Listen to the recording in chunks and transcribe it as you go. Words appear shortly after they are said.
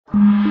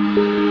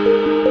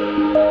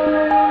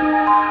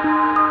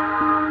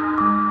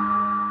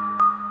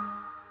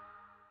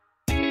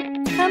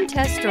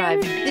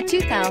test drive the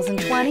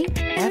 2020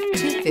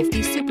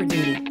 F-250 Super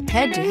Duty.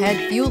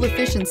 Head-to-head fuel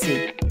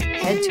efficiency,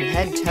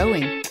 head-to-head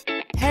towing,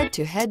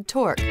 head-to-head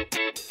torque.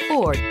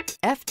 Ford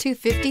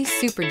F-250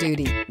 Super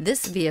Duty.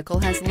 This vehicle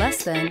has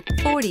less than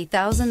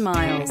 40,000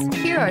 miles.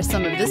 Here are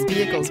some of this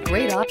vehicle's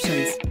great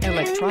options: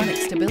 electronic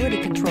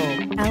stability control,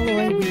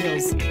 alloy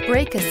wheels,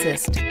 brake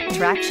assist,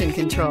 traction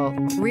control,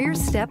 rear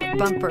step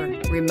bumper,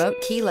 remote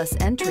keyless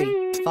entry,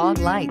 fog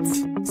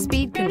lights,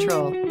 speed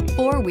control,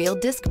 four-wheel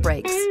disc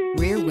brakes,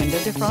 rear window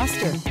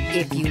defroster.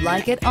 If you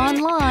like it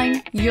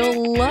online,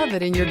 you'll love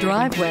it in your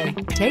driveway.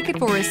 Take it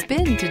for a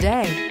spin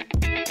today.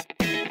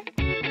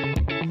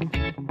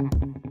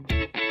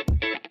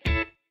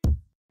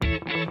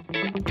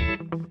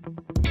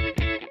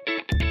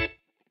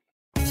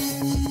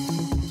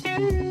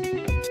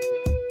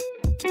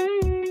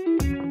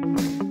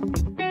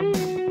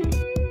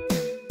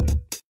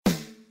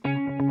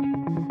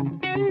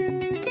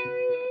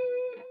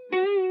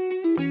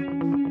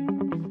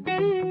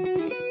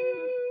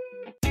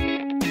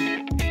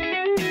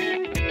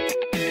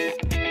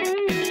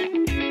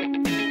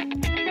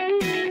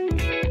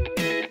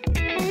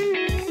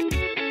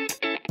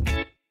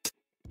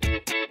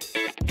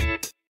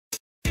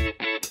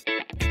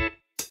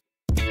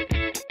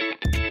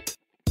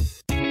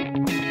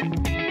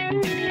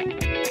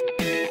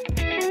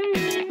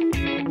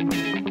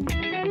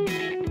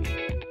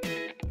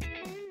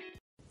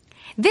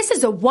 This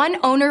is a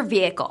one-owner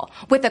vehicle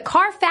with a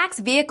CARFAX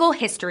Vehicle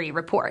History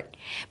Report.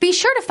 Be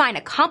sure to find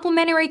a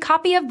complimentary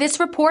copy of this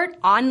report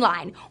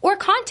online or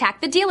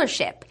contact the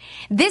dealership.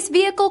 This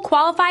vehicle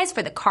qualifies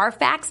for the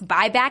CARFAX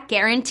Buyback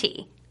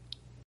Guarantee.